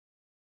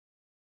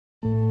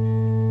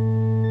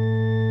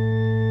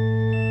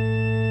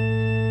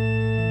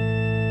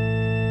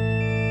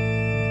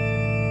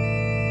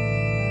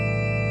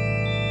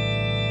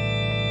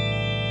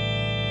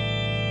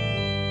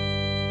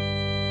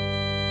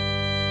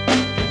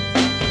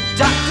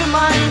Doctor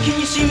mine, can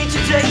you see me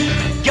today?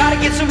 Gotta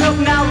get some help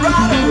now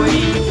right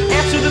away.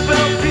 Answer the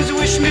bell, please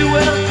wish me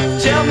well.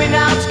 Tell me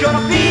now it's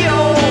gonna be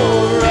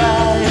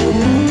alright.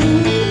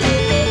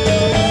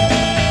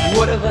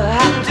 Whatever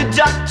happened to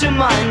Doctor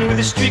Mine with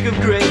a streak of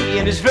grey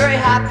and is very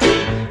happy?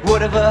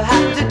 Whatever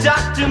happened to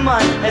Doctor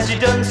Mine? Has he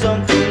done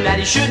something that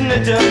he shouldn't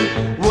have done?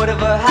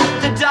 Whatever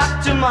happened to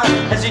Doctor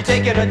Mine? Has he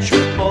taken a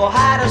trip or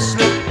had a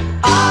slip?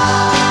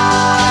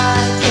 I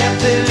can't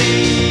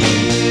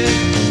believe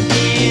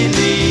he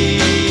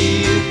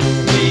leave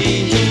me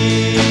here.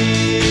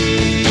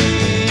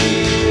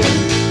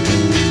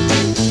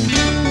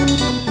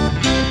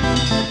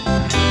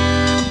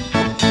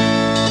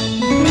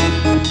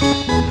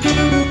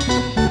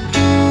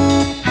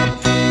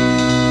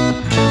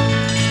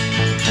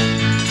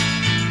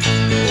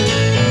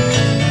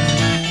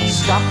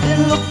 Stopped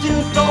and looked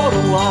and thought a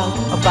while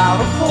about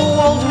a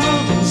four-walled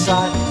world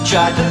inside.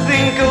 Tried to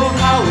think of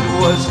how it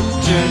was,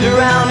 turned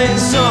around and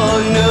saw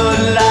no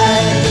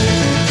light.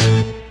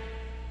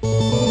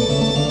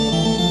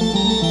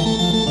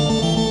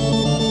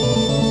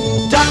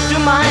 Doctor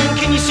mine,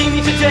 can you see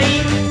me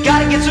today?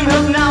 Gotta get some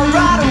help now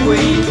right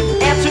away.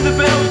 Answer the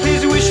bell,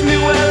 please wish me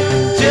well.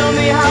 Tell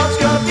me how it's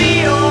gonna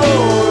be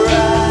alright.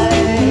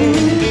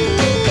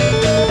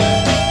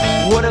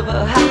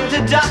 Whatever happened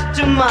to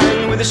Doctor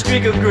Mine with a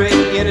streak of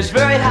grey and is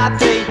very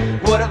happy?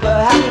 Whatever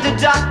happened to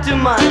Doctor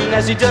Mine?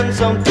 Has he done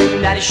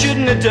something that he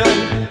shouldn't have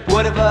done?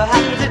 Whatever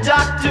happened to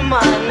Doctor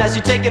Mine? Has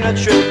he taken a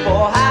trip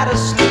or had a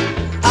slip?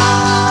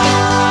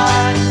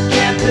 I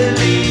can't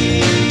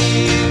believe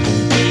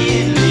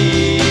he'd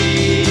leave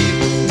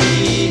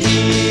me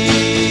here.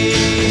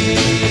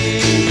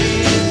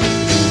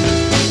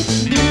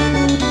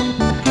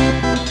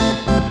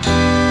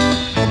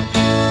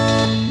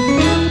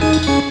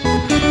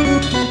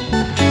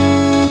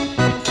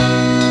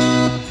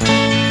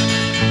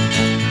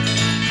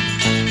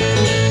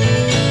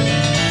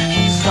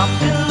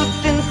 Stopped and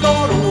looked and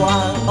thought a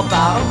while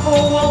about a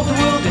four-walled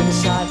world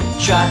inside.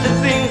 Tried to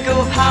think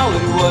of how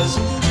it was,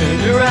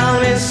 turned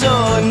around and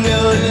saw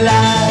no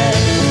light.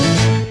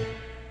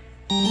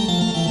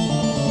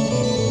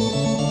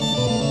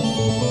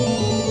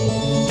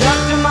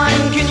 Doctor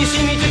mine, can you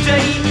see me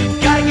today?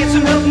 Gotta get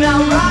some help now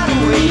right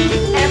away.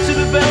 Answer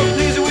the bell,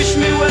 please wish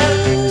me well.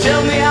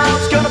 Tell me how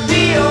it's gonna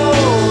be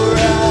alright.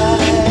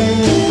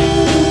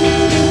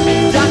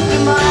 Doctor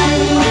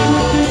mine,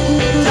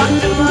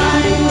 Doctor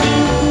mine,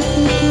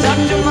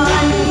 Doctor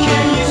mine,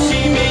 can you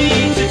see me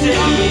today?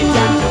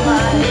 Doctor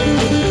mine,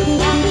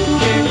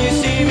 can you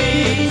see me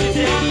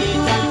today?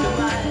 Doctor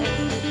mine,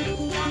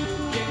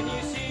 can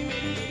you see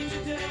me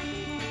today?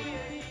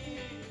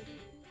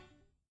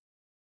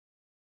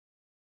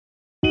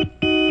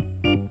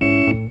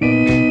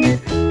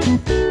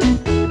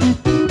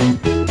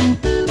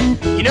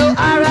 You know I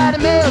ride a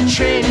mail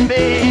train,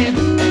 babe,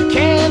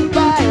 can't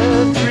buy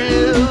a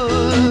thrill.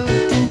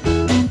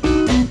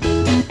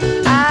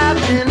 I've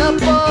been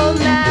up all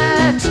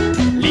night,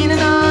 leaning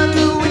on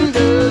the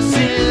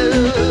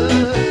windowsill.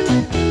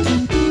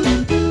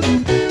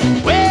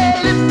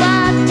 Well, if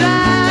I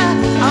die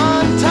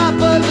on top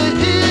of the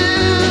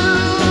hill,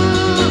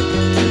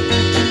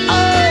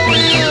 oh,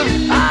 if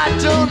I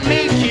don't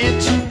make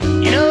it,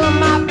 you know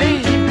my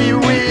baby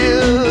will.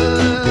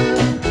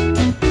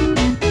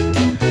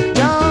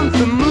 Don't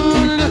the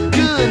moon look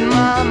good,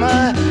 Mom?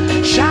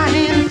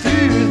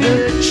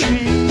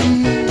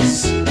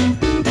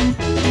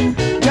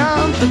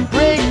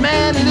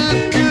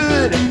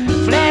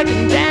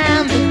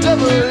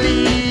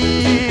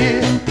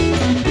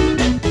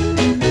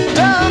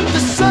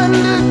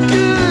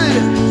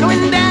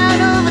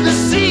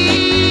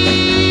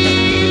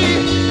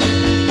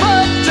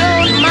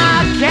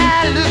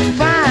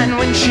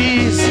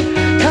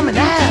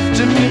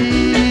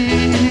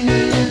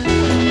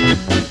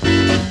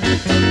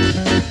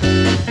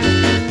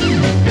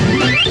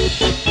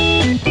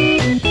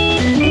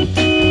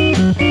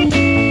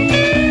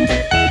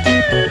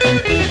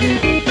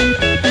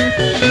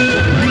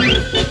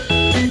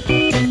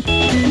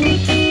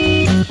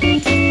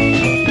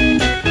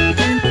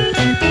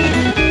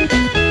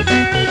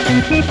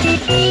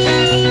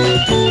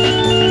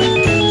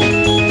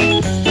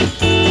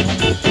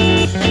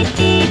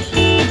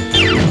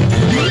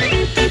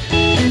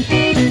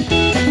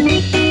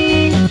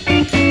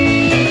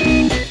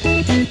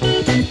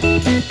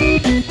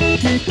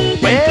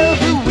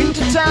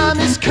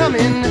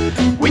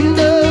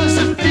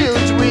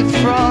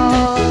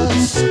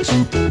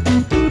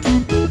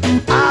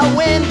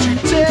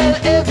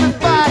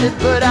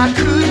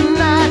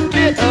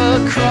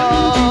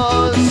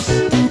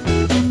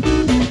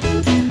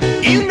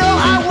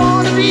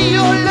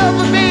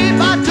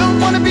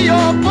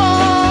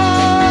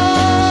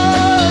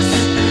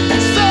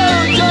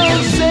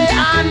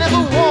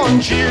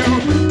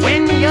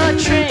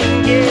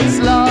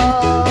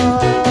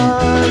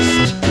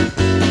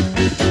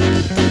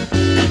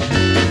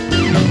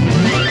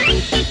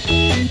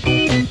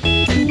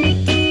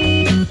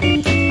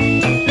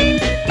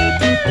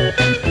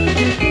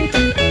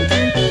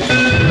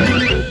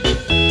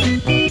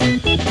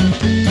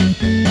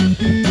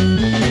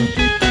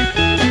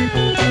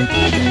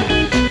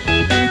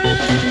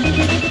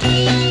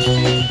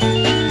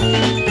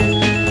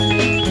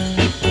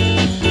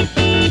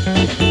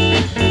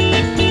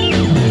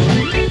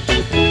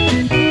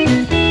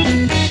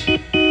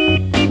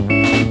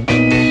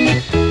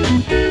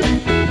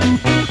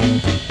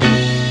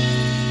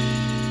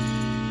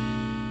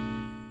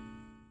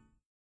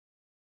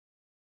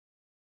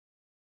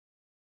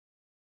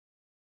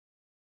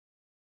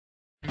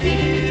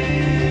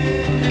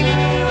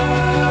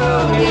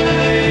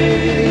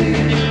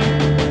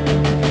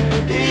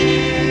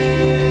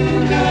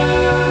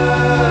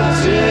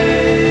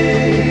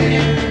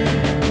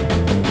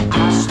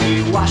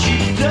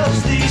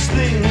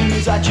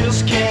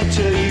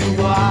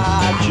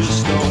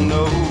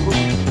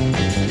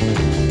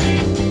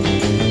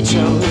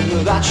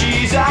 that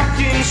she's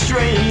acting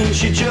strange.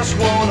 She just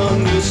won't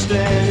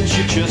understand,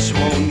 she just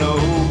won't know.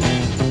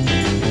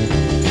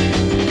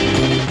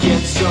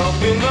 Gets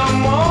up in the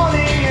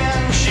morning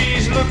and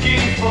she's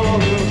looking for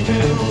her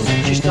pills.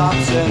 She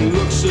stops and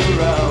looks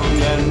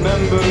around and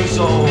remembers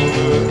all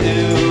her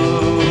ills.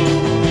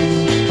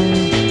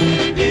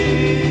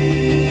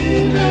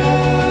 In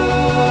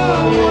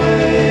her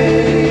way,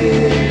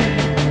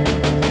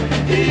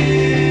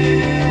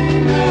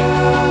 in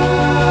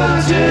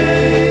her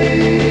day,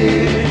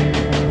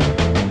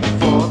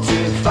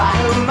 fortify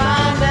her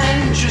mind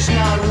and just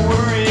not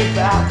worry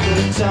about the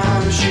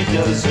time. She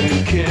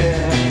doesn't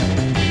care.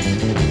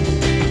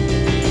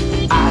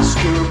 Ask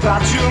her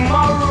about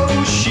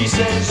tomorrow, she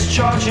says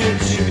charge it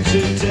to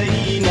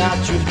today, not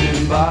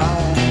drifting by.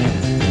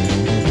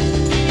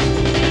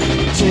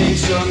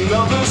 Takes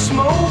another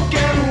smoke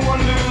and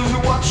wonders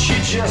what she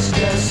just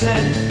has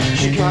said.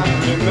 She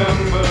can't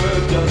remember,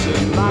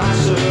 doesn't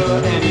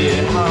matter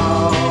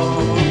anyhow.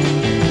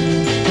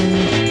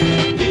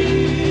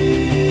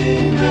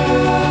 In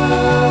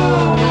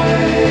her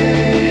way,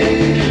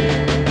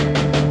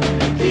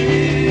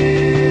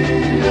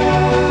 in her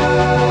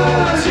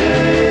day.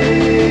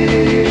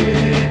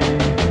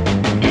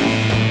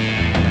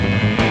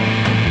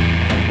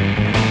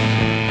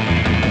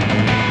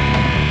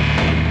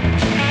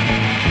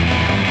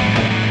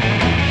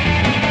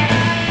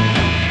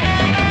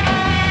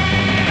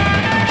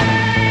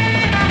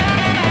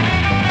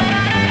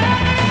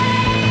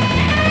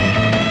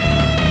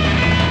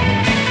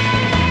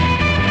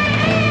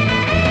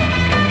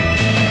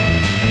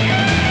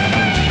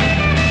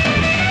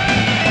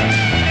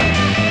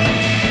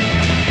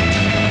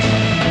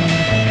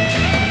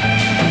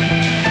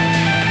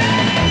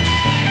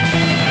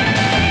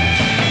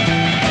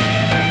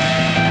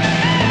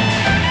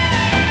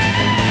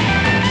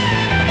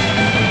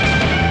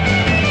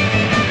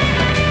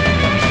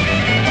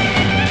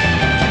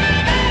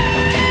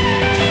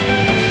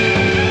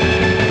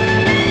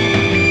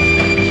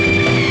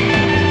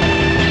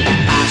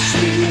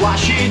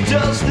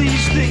 Does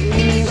these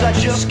things, I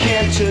just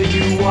can't tell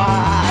you why,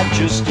 I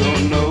just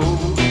don't know.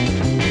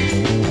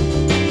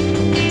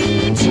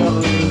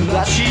 Tell her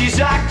that she's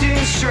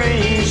acting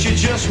strange, she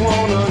just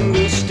won't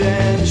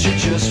understand, she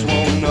just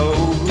won't know.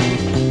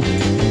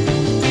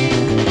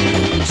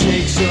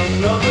 Takes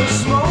another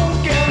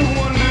smoke and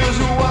wonders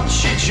what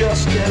she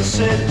just has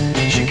said.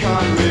 She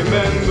can't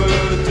remember,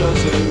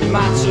 doesn't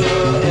matter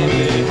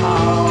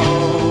anyhow.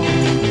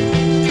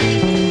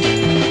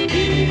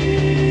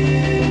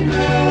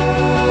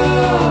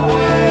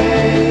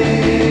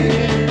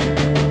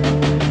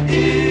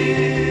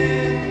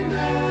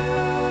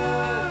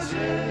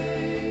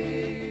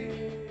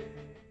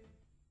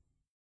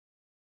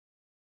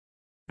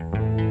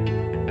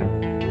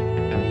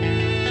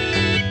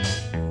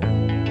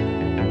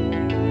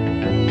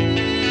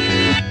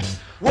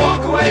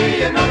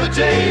 Another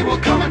day will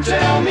come and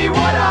tell me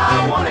what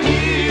I want to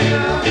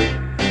hear.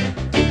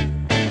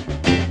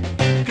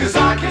 'Cause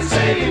I can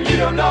say and you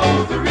don't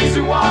know the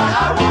reason why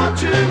I want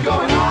to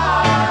go and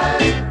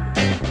hide.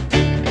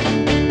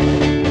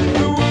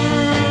 The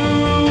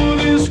world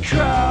is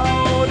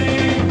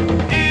crowding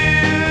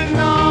in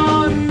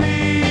on me.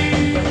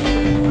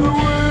 The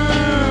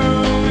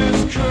world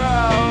is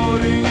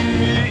crowding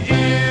me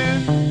in.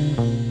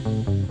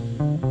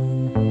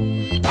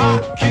 I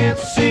can't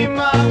see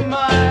my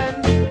mind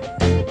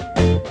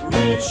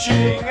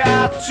reaching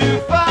out to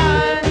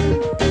find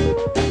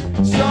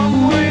some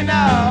way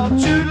now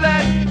to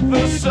let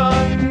the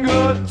sun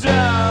go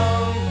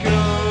down,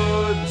 go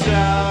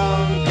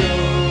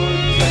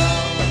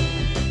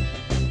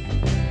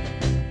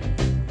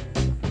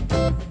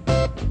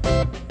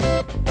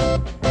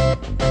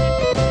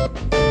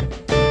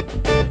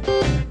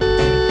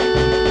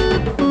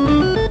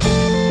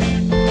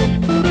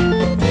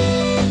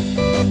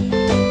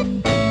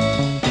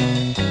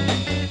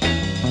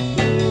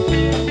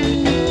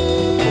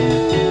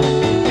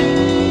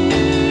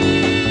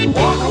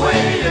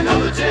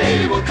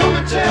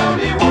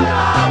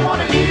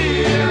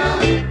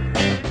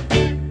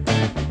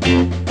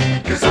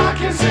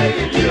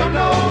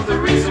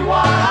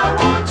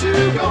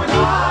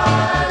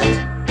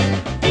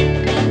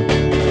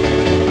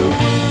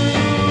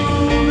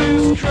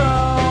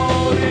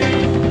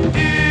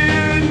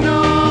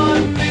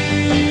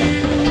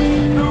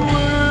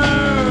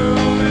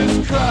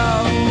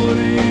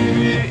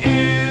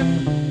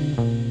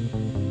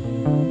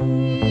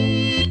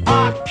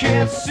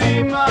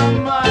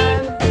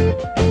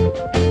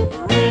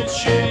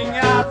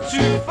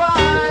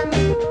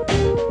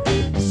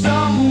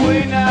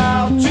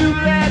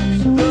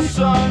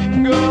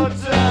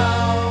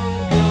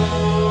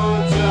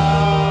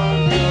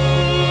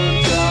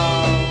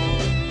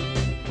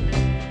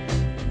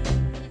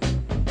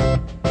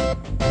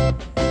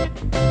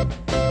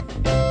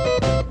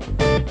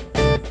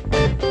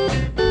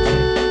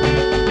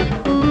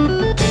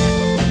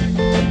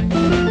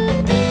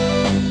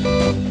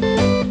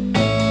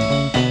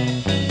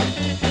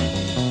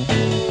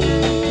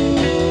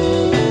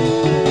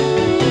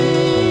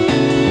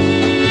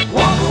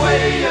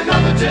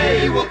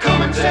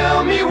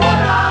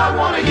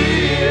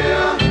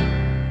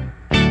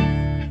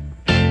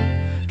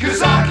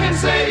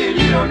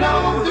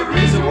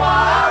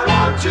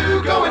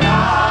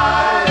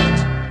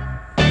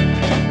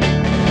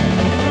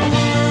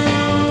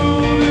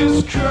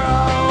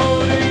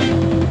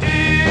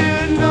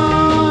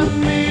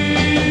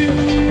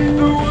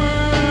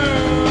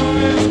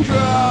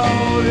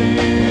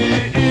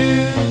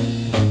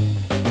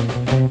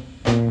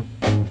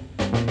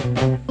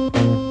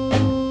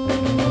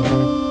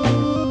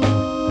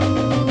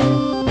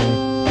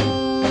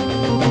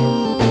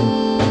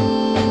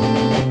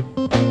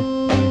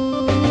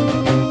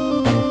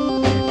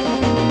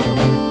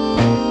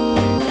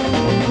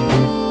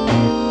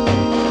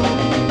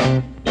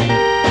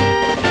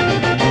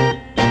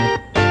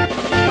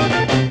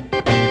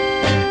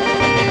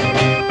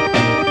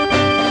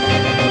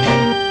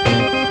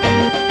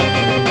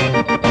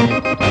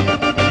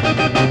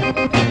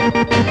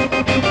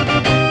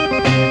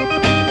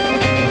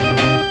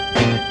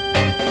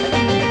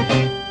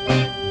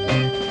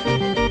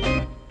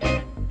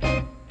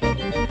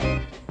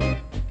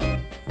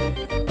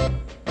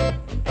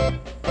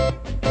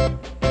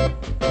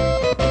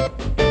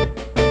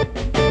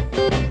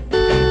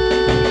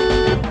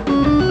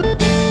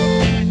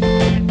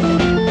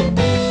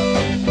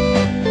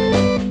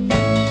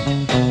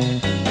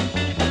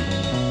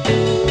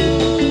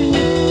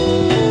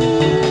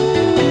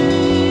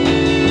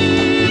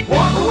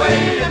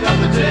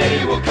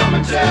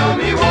tell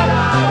me what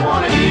I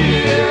wanna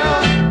hear.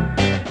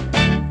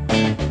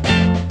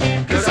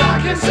 'Cause I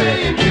can say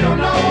and you don't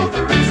know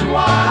the reason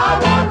why I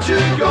want to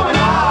go and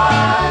hide.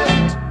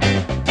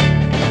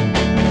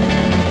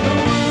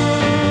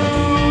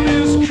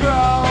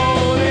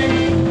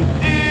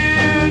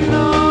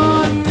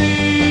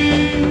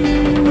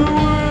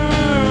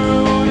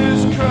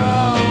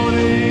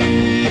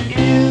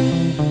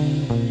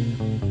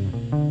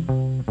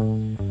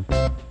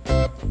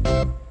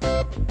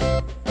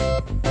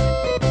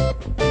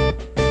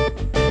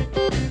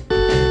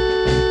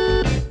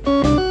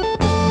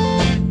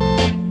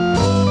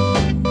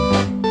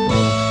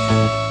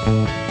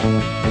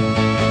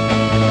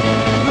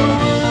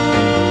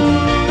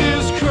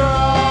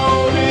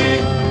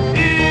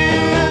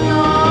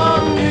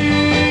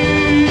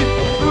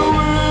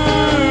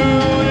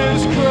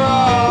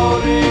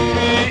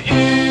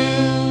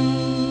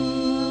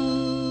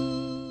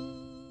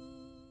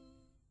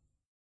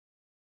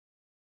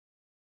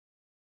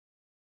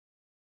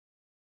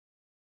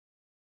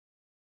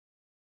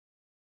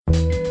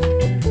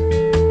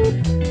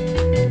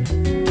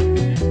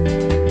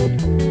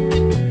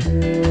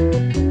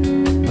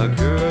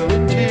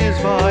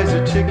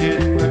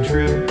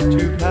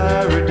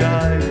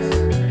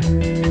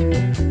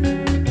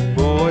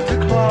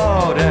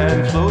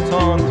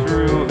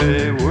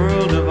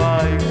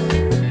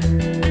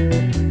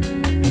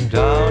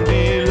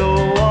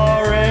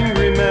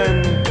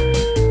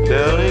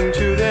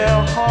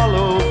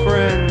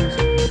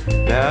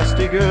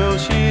 Girl,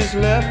 she's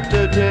left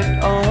a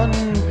debt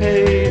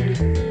unpaid.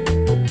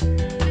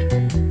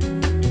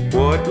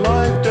 What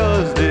life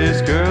does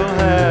this girl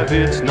have?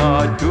 It's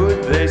not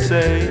good, they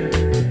say.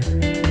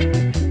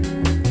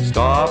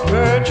 Stop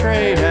her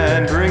train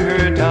and bring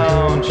her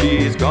down,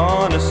 she's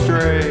gone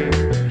astray.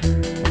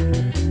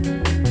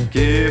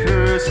 Give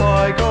her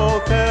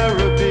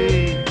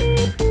psychotherapy,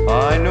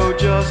 I know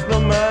just the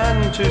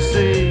man to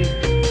see.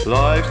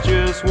 Life's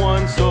just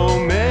one, so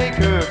make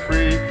her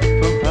free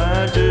from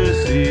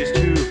fantasies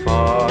too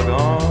far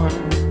gone.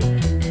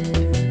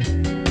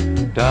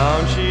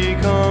 Down she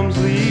comes,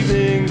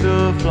 leaving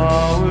the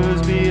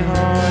flowers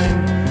behind.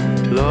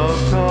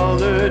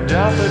 Love-colored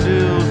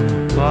daffodils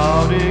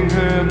clouding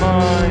her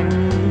mind.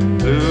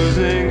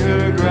 Losing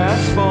her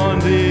grasp on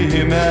the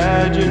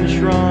imagined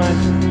shrine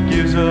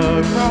gives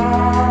a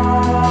cry.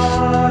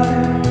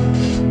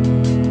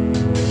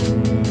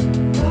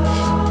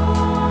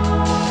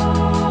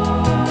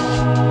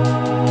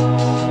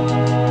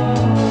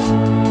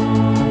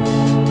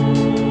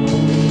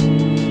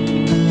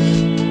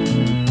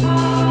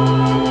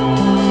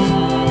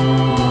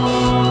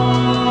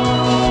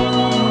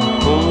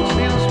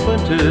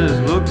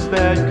 Looks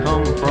that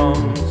come from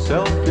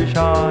selfish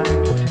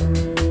eyes.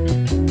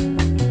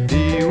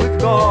 Be with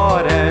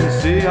God and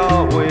see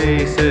our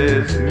way,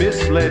 says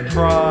misled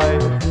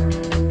pride.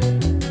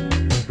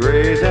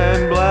 Grays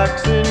and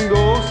blacks in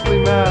ghostly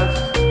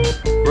masks,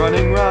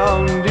 running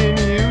round in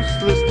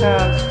useless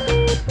tasks.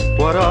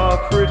 What a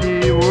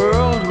pretty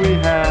world we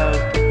have,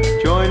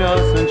 join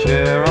us and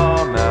share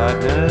our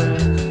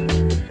madness.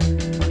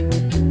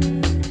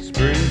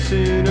 Sprints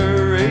in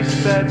a race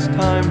that's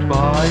timed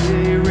by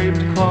a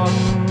raped clock.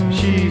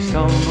 She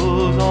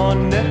stumbles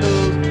on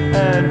nettles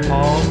and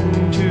falls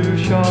into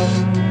shock.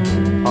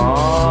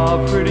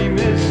 Ah, pretty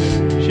miss,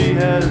 she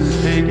has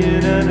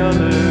taken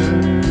another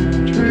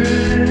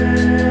trip.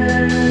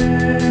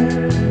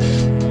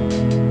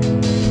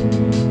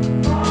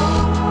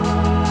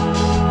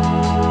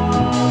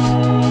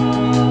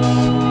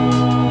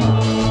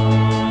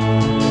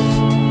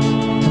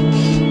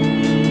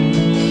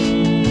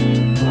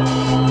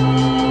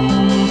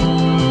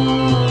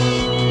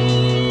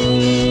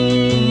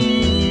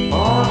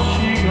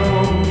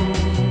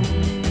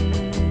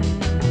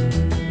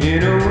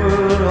 In a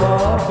world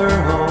of her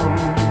own.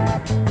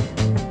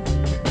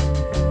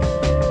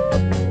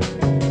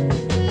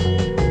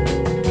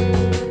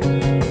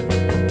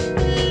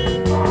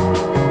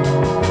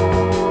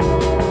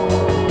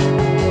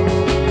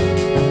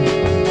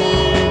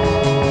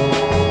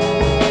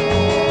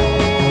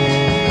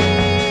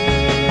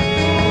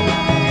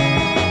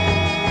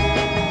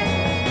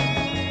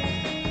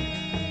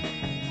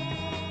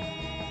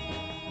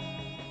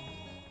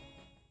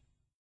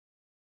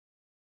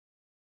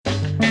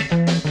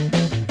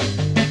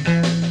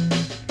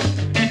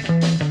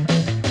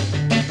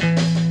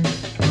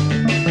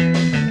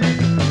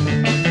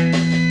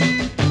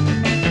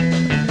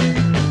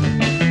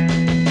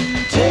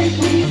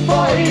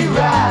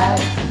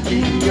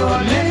 In your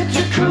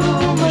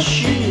electrical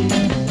machine,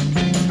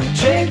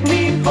 take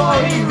me for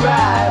a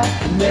ride,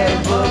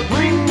 never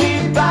bring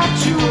me back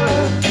to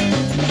earth.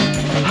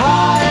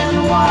 High and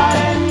wide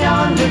and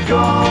yonder,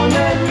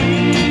 gonna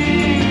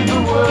leave the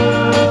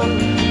world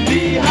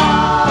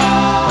behind.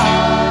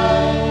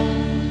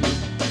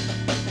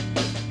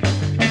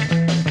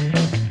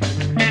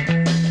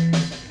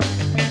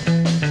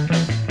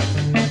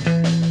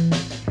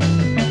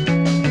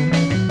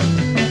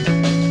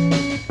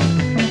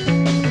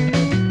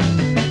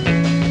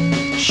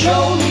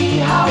 Show me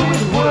how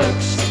it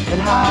works and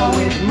how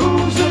it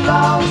moves along.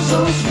 sound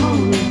so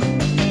smooth.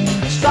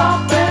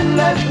 Stop and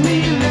let me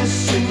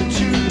listen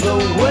to the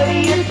way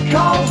it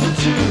calls the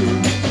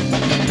tune.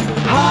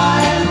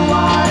 High and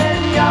wide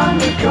and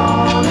yonder,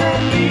 gone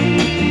and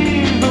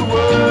leave the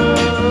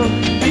world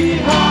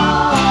behind.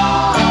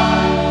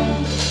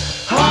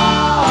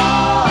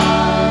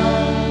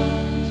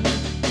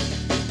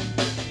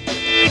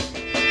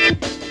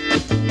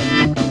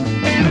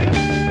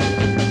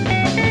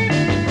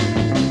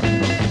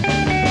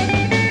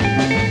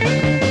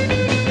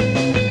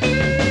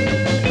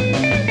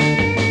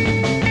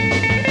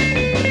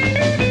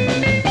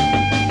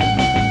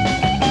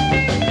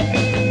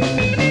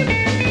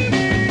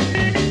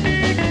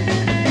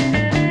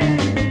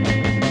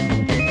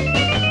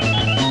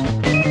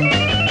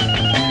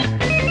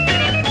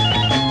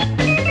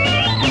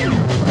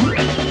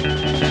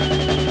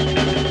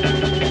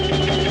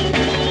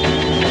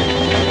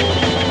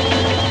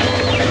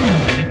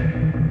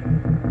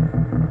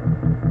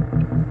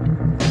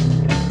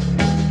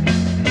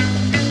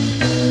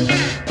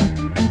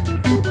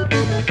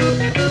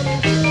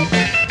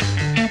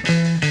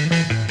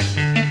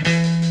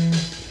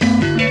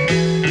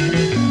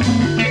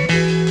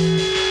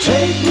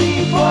 Take me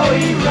for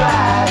a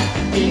ride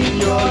in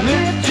your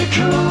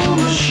elliptical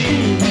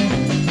machine.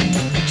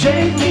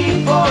 Take me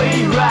for a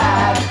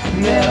ride,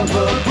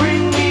 never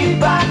bring me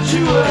back to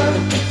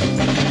earth.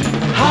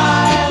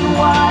 High and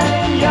wide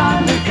and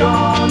yonder,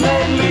 gone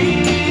and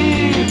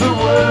leave the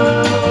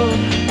world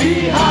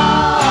behind.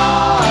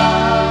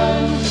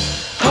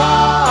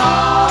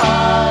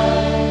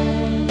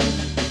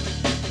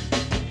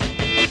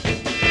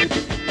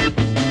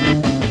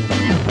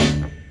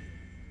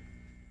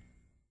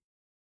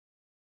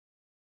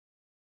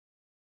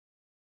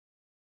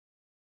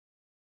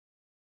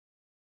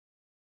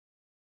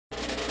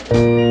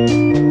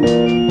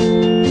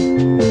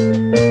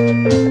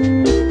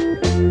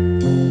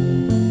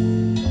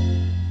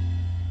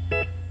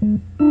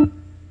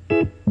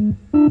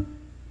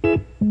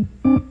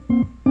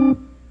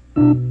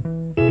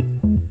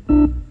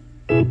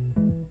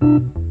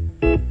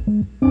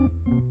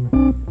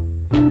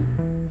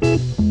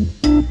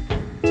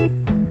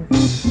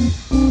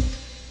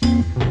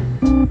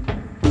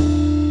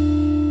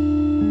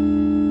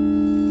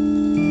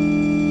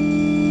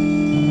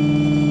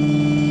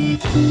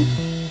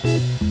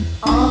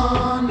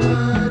 On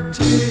a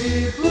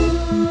table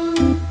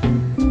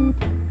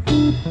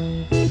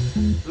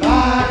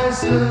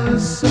lies a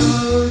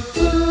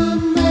silver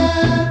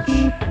match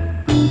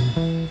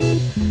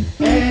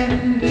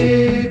and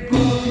a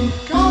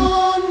book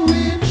on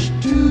which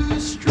to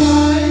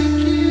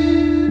strike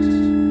it.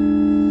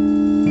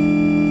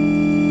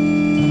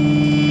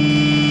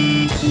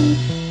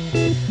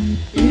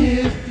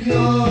 If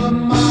your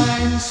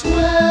mind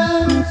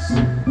swells,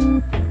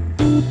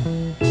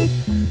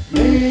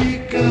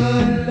 make a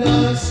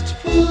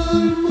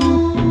lustful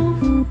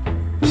move.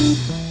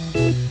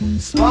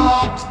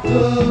 Spot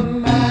the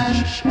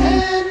match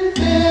and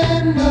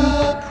then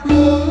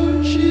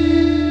approach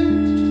it.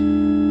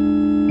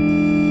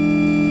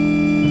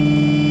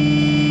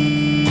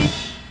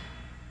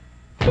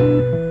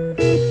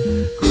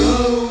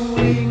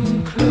 Growing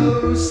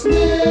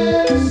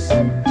closeness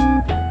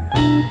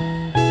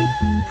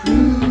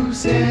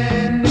proves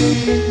an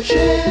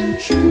ancient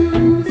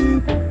truth.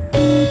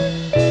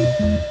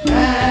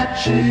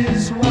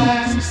 Matches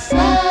wax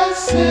as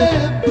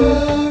separation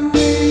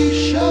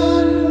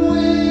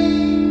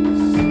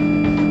wanes.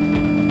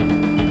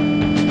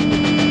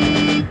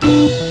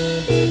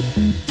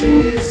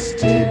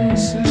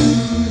 Distance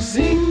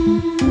losing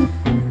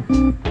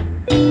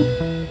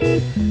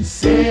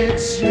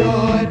sets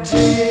your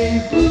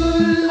table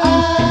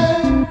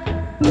light.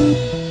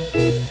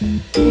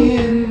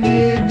 In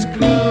it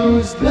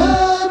glows the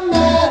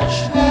match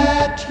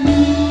that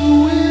you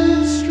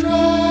will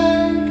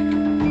strike.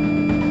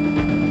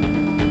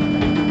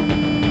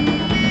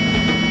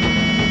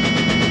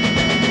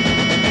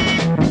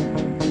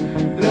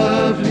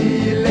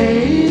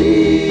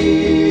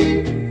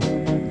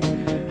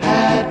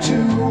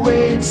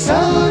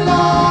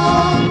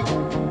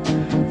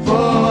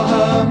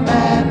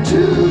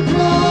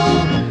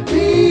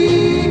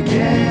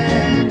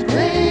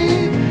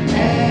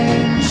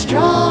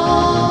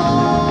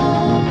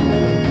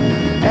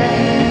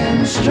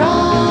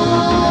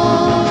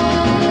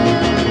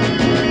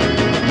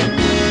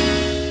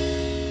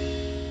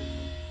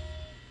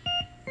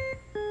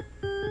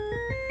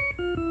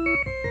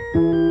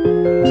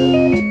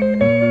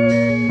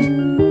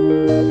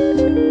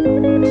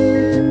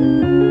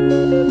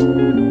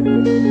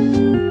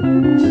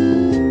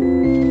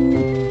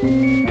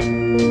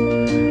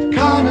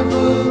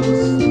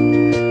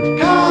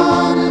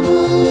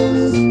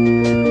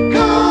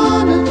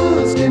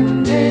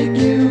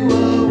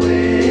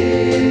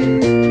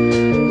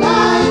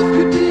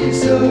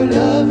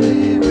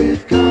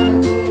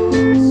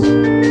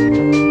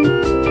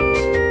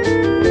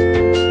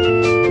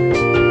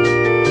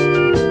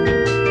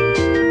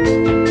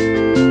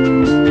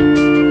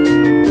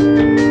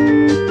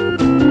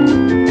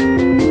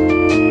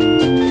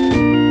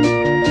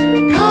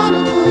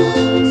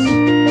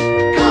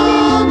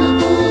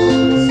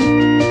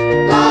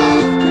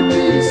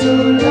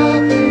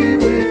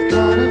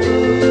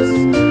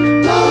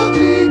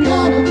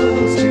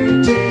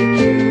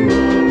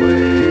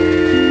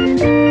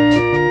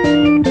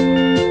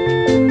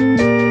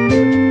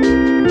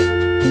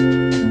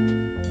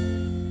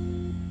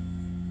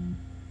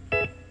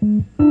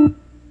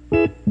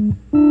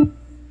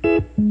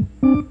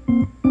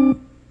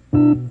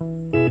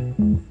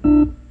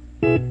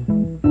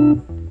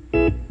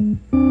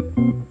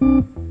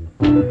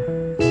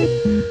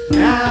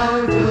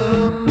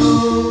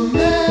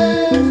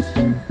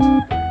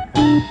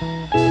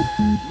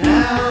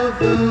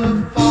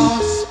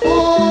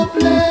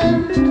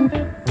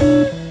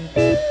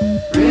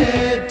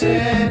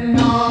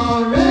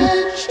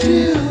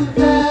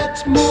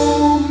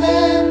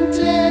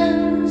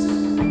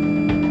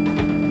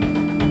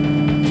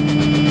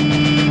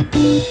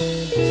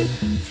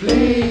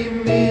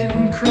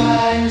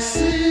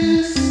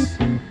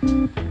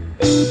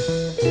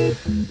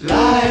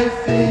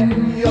 life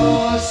in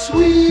your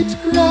sweet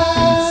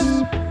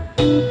grasp.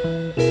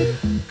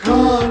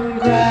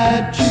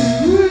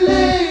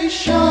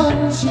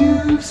 Congratulations,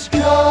 you've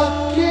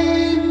struck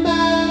a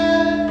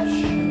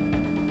match.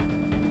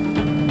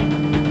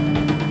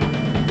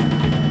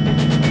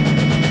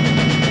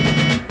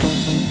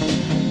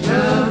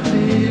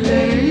 Lovely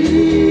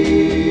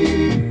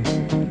lady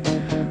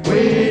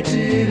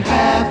waited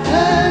half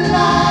her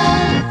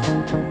life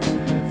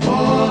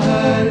for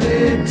her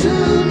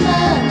little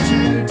man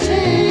to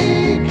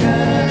take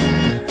her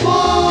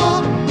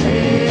for a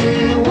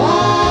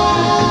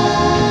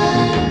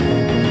while,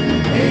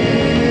 a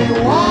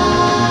while.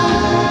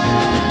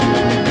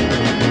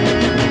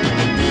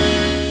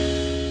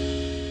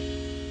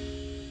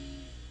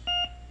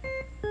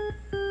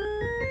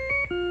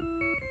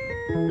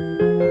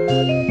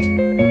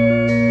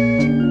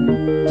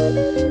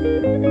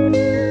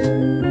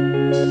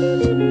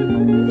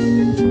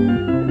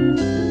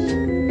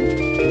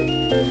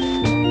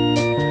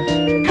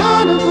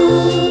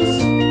 Carnivals,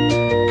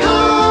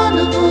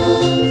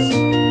 carnivals,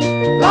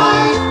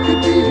 life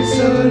could be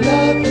so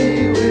lovely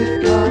with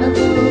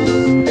carnivals,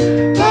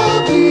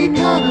 lovely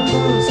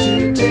carnivals to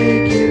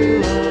take you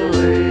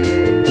away.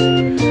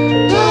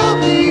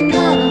 Lovely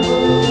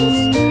carnivals,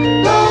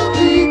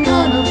 lovely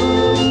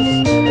carnivals,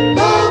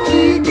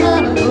 lovely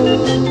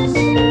carnivals.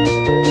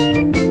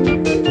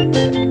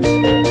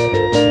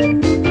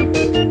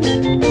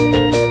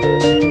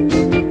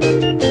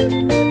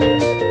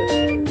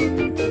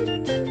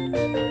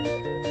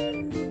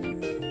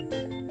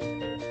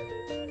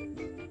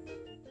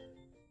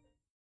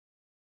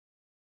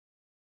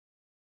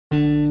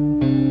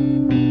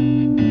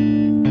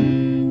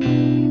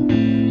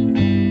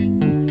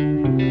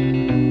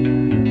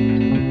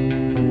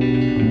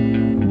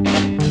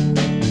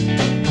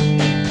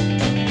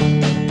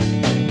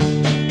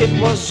 It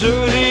was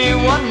early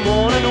one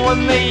morning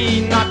when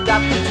they knocked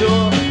at the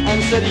door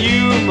and said,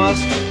 you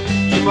must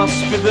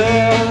be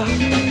there.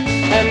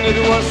 And it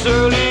was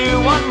early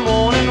one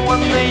morning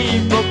when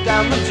they broke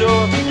down the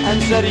door and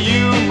said,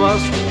 you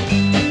must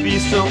be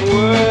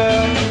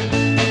somewhere.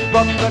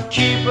 But the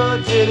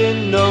keeper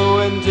didn't know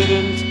and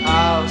didn't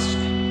ask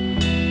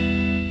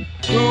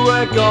who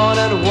had gone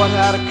and what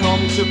had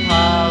come to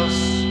pass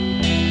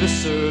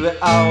this early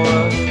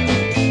hour.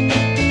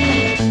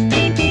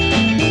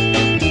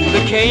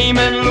 They came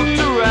and looked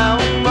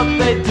around, but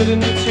they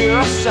didn't hear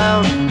a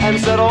sound, and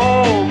said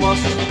all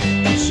must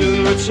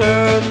soon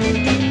return.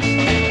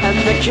 And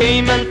they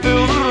came and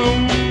filled the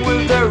room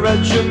with their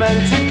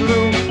regimented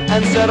gloom,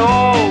 and said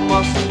all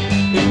must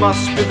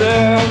be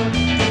there.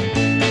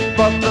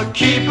 But the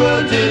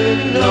keeper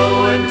didn't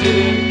know and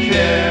didn't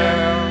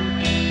care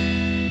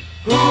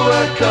who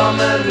had come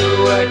and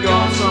who had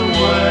gone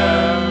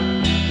somewhere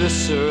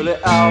this early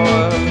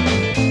hour.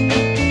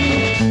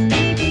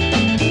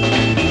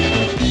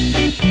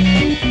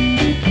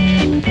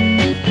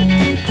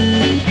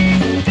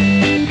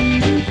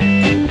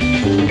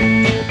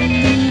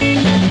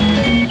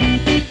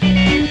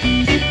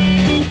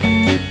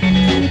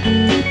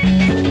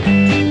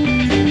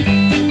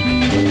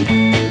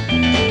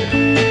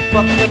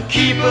 But the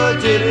keeper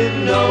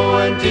didn't know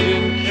and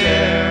didn't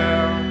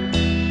care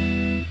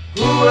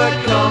who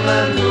had come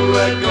and who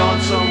had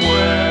gone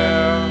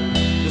somewhere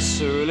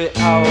this early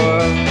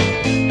hour.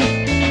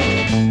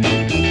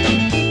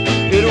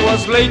 It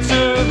was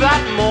later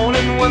that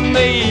morning when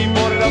they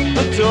boarded up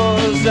the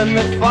doors and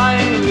they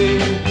finally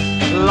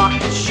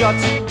locked it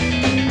shut.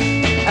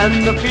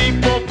 And the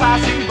people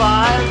passing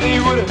by, they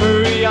would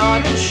hurry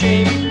on in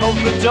shame of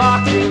the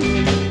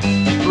darkened,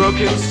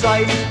 broken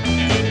sight.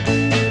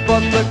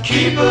 But the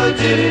keeper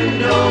didn't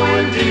know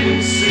and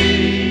didn't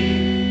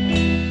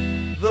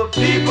see the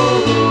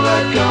people who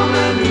had come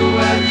and who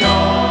had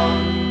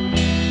gone,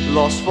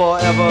 lost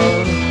forever.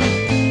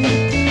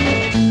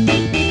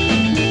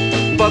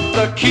 But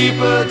the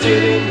keeper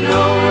didn't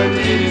know and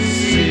didn't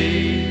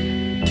see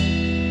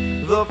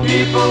the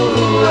people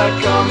who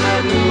had come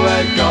and who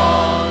had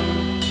gone,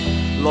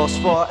 lost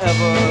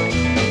forever.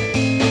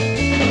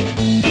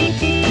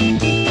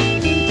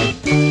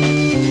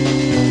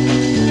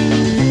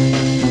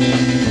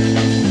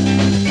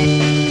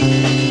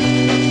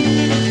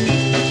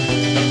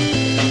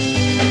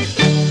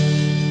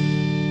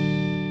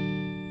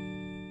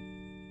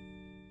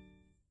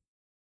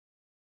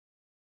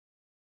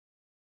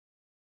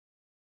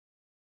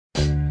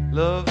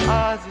 Love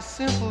eyes are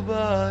simple,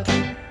 but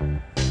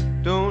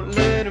don't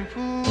let them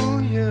fool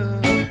you.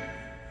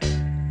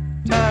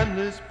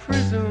 Timeless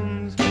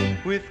prisms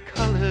with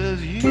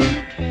colors you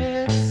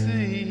can't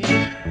see.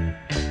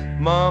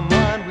 My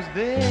mind was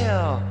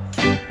there,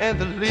 and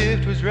the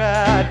lift was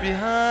right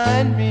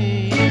behind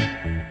me.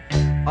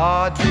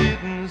 I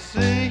didn't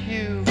see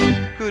you.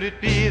 Could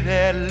it be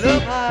that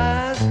love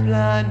eyes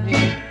blind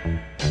me?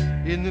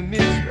 In the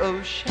midst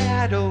of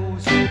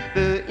shadows,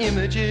 the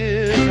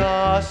images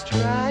are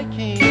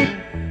striking.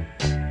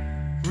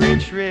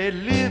 Rich red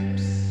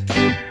lips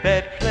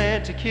that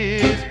plant a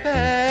kiss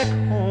back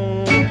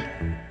home,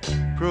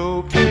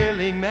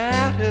 propelling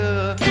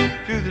matter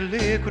through the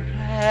liquid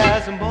plastic.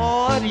 has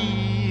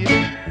embodied,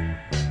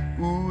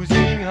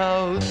 oozing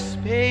out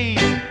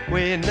space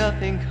where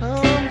nothing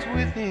comes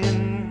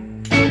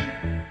within.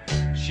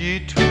 She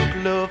took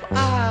love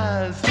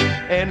eyes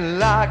and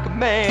like a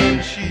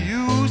man she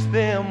used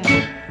them,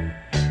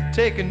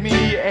 taking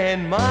me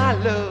and my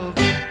love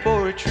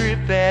for a trip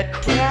that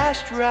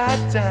crashed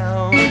right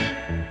down.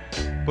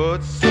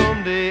 But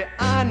someday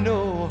I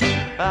know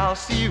I'll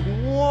see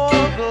one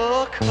of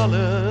the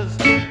colors.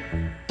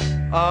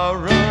 I'll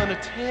run a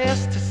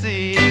test to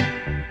see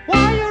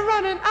why you're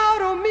running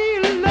out on me.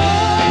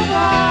 Love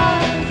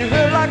eyes, you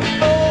hurt like a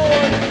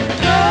thorn.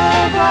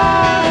 Love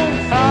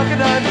eyes, how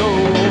could I know?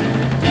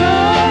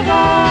 Love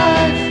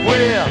eyes,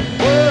 where were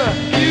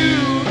you?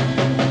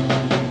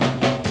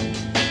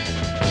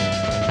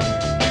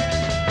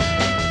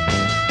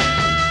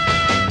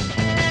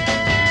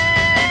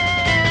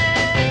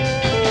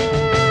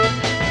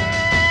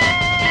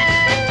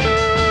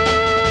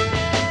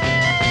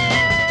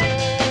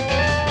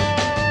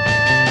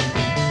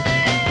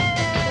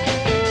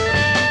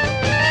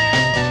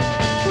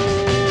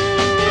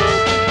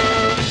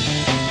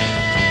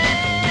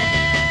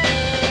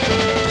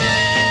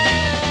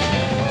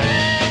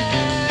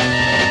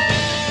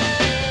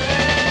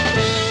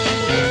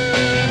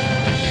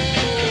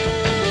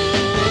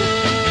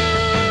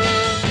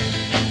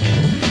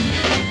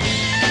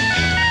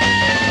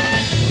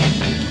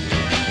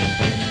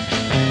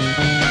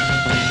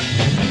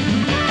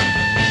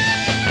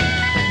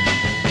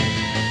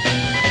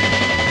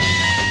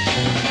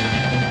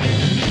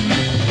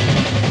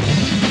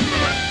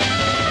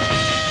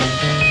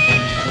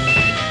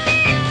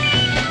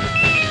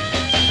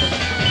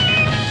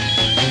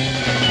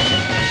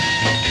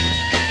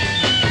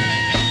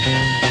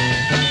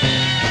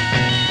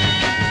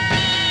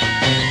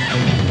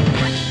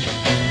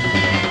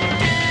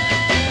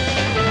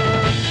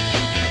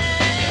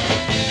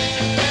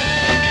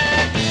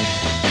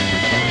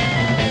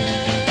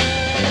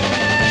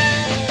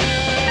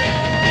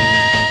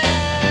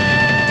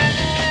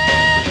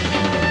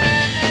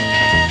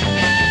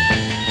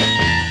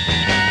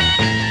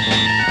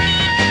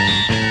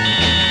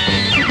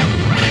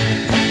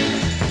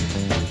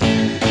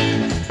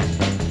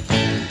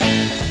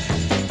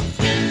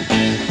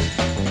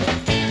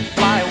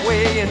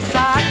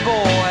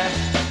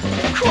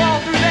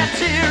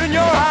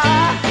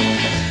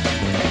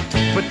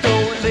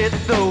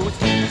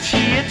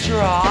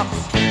 Teardrops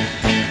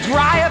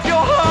dry up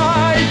your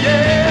heart,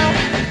 yeah.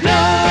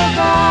 Love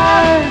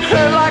eyes,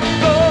 hurt like a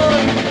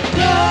thorn.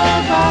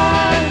 Love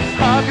eyes,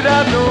 how could I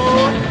know?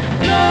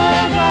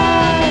 Love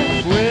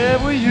eyes, where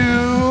were you?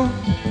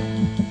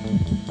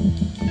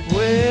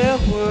 Where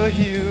were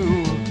you?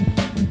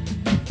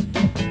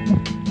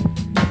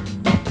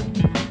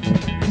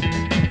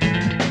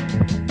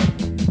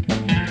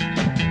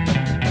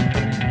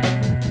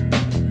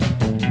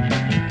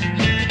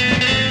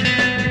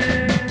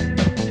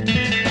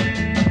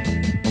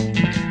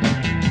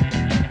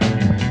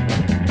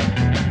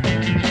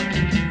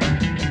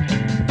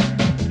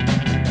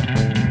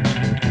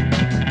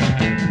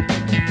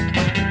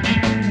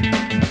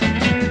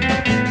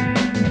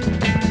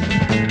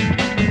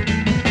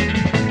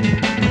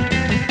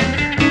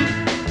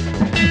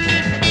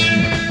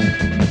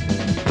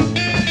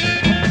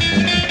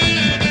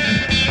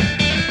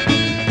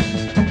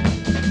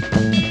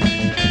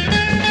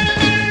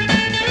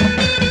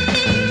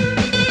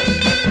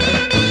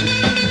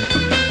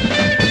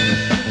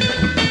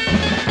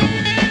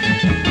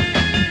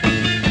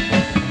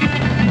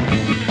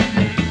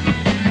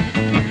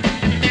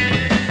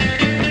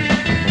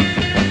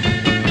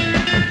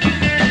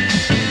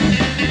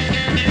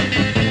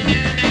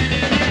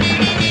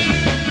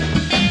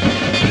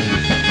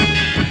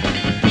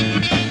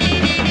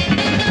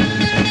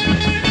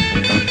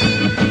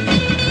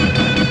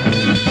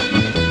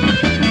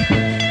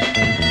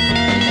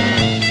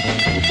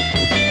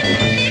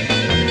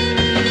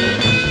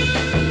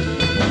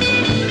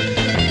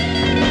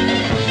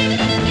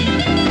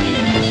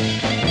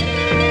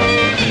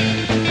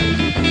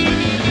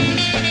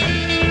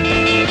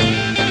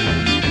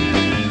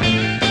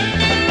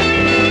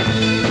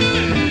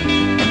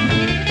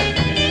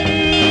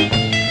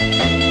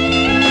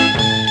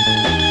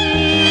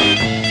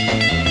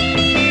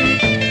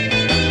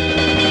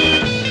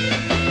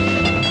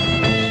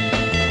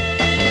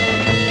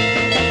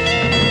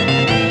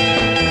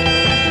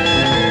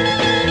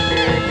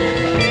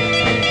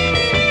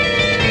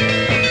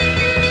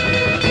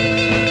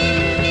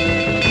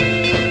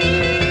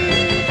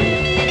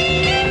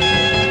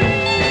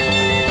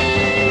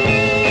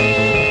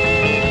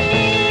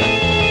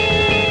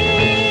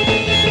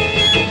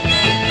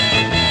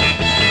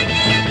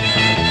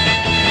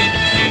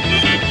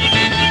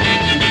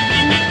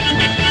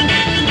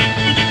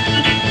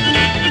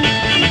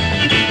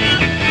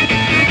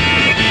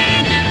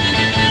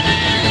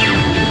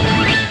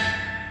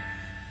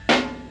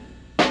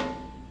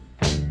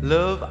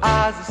 Love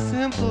eyes are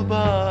simple,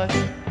 but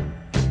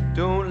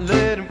don't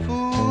let them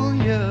fool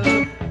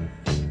you.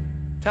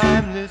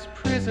 Timeless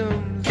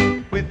prisms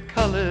with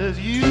colors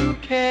you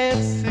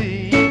can't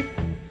see.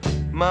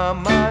 My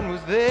mind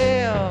was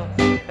there,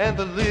 and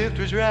the lift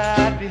was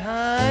right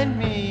behind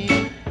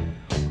me.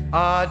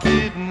 I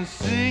didn't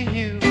see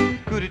you.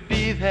 Could it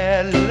be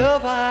that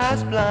love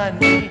eyes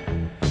blind me?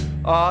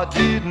 I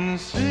didn't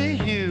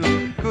see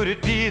you. Could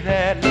it be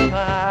that love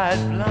eyes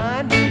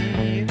blind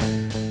me?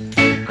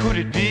 Could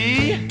it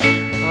be?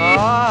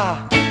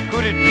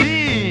 Could it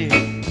be?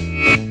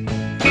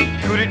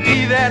 Could it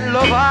be that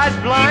love eyes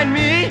blind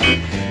me?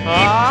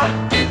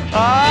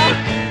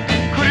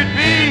 Could it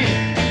be?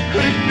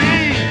 Could it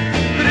be?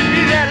 Could it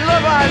be that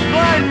love eyes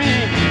blind me?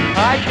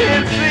 I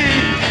can't see.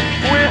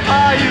 Where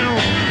are you?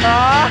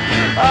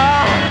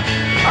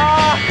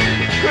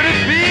 Could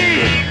it be?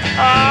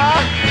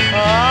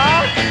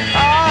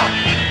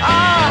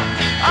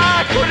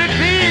 Could it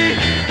be?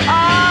 I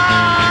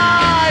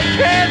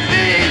can't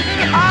see.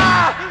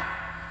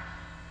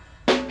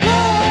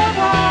 Love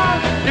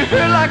eyes, you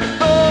feel like a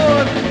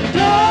thorn.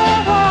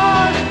 Love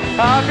eyes,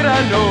 how could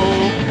I know?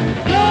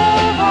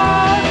 Love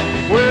eyes,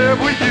 where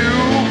were you?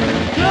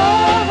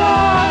 Love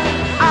eyes,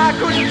 I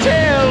couldn't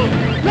tell.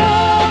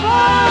 Love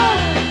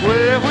eyes,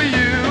 where were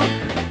you?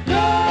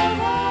 Love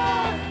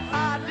eyes,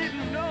 I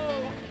didn't know.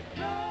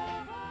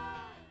 Love eyes.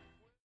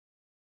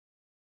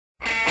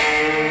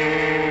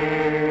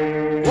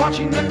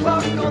 Watching the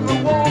clock on the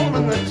wall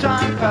and the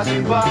time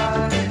passing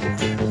by,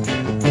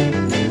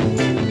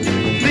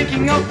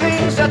 thinking of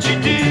things that she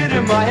did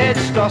and my head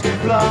starts to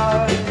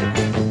fly.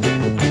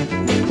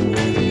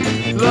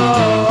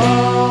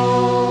 Love,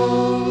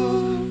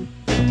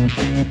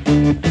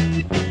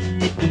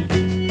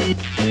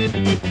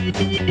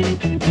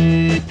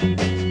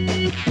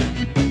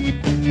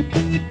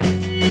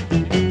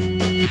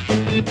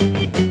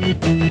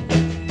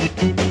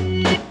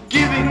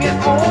 giving it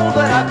all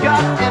that I've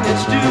got and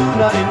it's still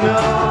not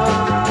enough.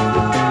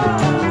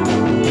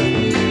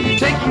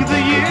 Taking the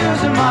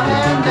years in my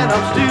hand and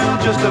I'm still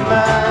just a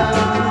man.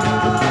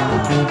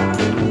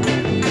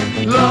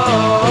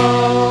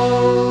 Love,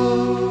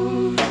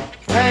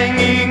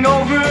 hanging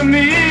over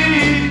me,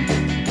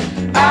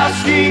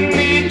 asking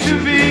me to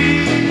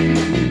be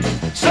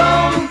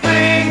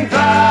something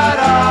that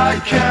I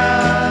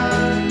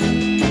can.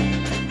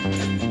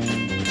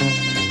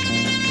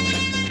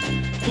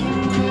 In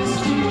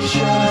misty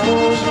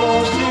shadows,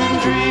 lost in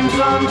dreams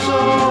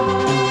untold,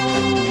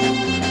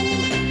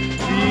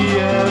 the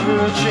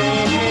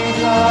ever-changing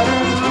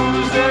patterns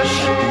lose their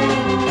shape.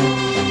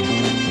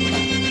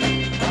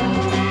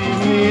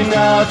 Leave me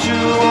now to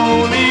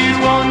only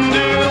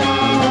wonder who.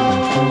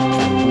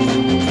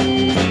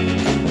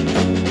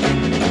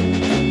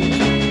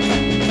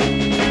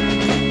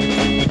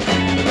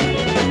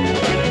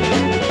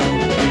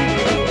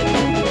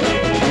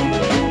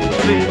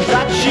 Things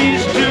that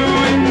she's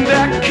doing,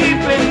 they're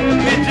keeping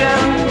me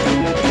down.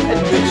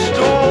 Amidst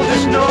all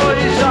this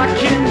noise, I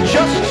can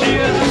just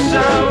hear the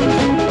sound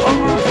of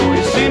her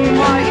voice in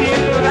my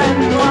ear and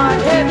my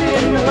head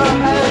in her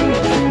hand,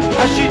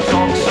 as she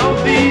talks of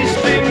these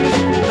things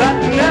that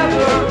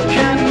never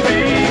can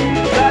be,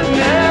 that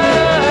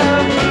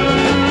never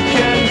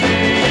can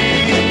be.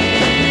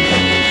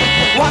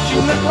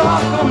 Watching the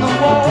clock on the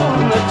wall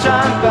and the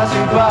time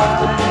passing by,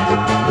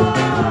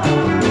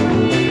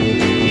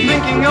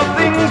 thinking of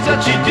things that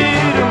she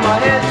did and my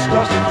head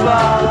starts to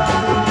fly.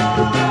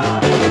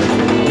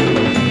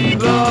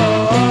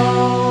 Love,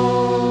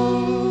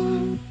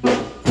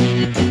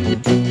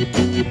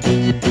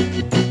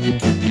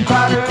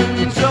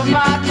 patterns of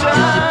my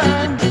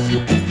time,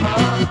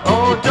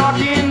 oh, dark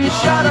in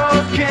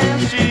shadows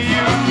can't see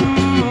you.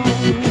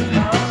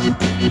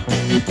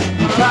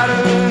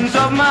 Patterns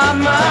of my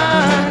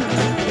mind,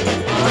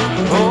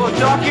 oh,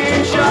 dark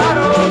in shadows.